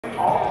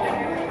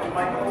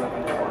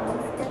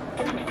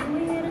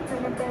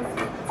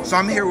So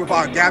I'm here with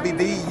Gabby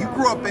B. You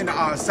grew up in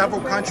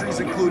several countries,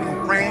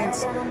 including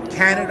France,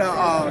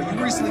 Canada.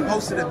 You recently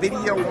posted a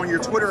video on your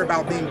Twitter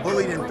about being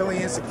bullied and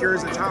feeling insecure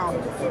as a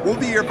child. What would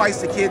be your advice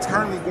to kids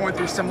currently going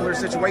through similar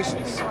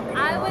situations?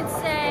 I would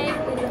say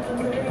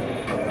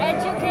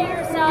educate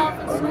yourself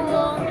in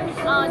school.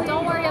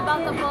 Don't worry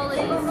about the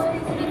bullies,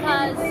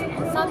 because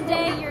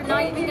someday you're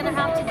not even going to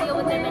have to deal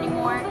with them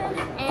anymore.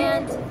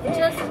 And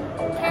just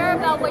care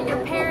about what your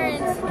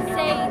parents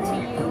say to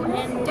you,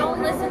 and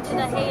don't listen to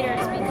the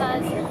haters,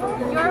 because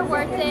you're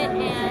worth it,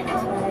 and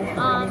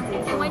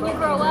when you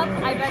grow up,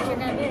 I bet you're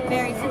going to be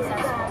very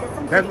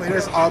successful. Definitely,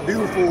 that's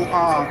beautiful.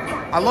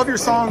 I love your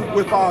song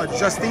with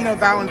Justina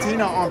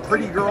Valentine on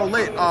Pretty Girl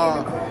Lit.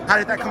 How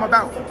did that come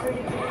about?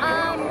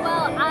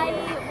 Well,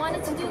 I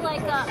wanted to do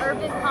like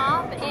urban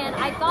pop, and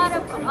I thought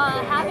of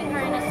having her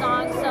in a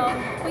song, so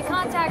we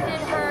contacted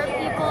her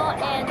people,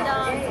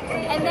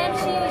 and then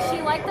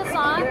she liked the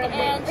song,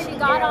 and she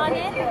got on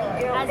it,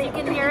 as you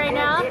can hear right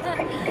now,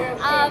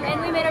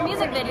 and we made a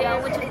music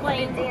video, which is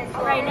playing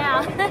right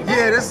now.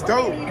 Yeah, that's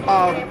dope.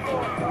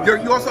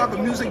 You also have a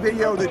music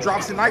video that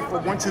drops tonight for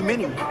One Too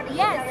Many.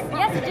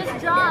 Yes, it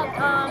just dropped.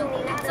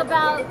 It's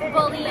about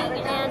bullying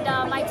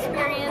and my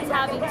experience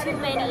having too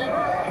many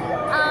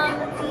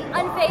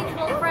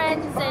unfaithful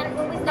friends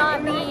and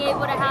not being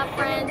able to have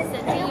friends,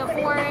 and being a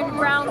foreign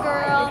brown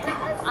girl.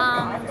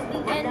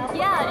 And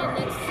yeah,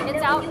 and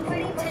it's out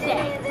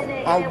today.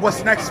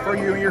 What's next for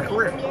you in your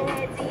career?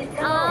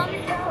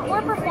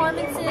 More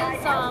performances.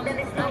 I'm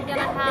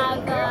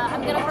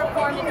gonna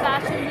perform in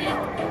Fashion Week,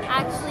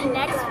 actually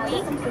next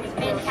week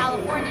in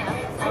California.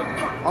 So.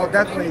 Oh,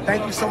 definitely.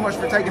 Thank you so much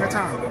for taking the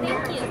time.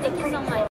 Thank you so much.